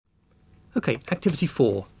Okay, activity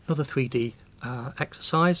 4, another 3D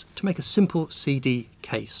exercise to make a simple CD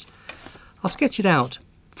case. I'll sketch it out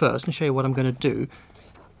first and show you what I'm going to do.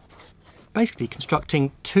 Basically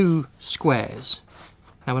constructing two squares.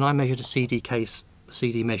 Now when I measured a CD case, the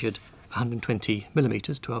CD measured 120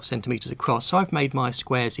 millimeters, 12 centimeters across, so I've made my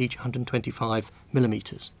squares each 125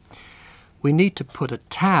 millimeters. We need to put a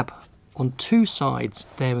tab on two sides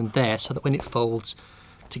there and there so that when it folds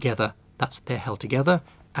together, they're held together,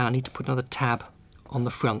 and I need to put another tab on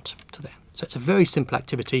the front to there. So it's a very simple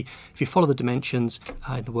activity. If you follow the dimensions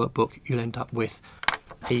in the workbook, you'll end up with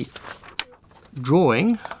a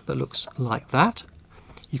drawing that looks like that.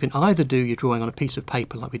 You can either do your drawing on a piece of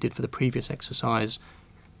paper like we did for the previous exercise,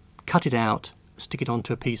 cut it out, stick it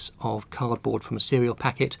onto a piece of cardboard from a cereal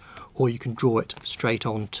packet, or you can draw it straight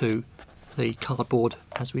onto the cardboard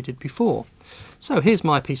as we did before. So here's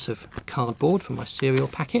my piece of cardboard from my cereal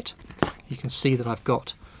packet. You can see that I've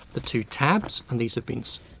got the two tabs, and these have been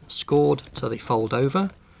scored so they fold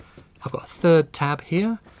over. I've got a third tab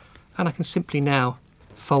here, and I can simply now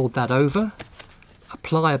fold that over,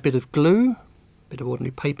 apply a bit of glue, a bit of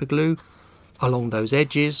ordinary paper glue, along those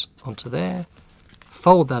edges onto there,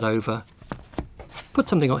 fold that over, put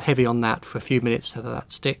something heavy on that for a few minutes so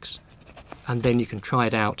that sticks, and then you can try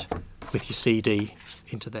it out with your CD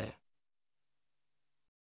into there.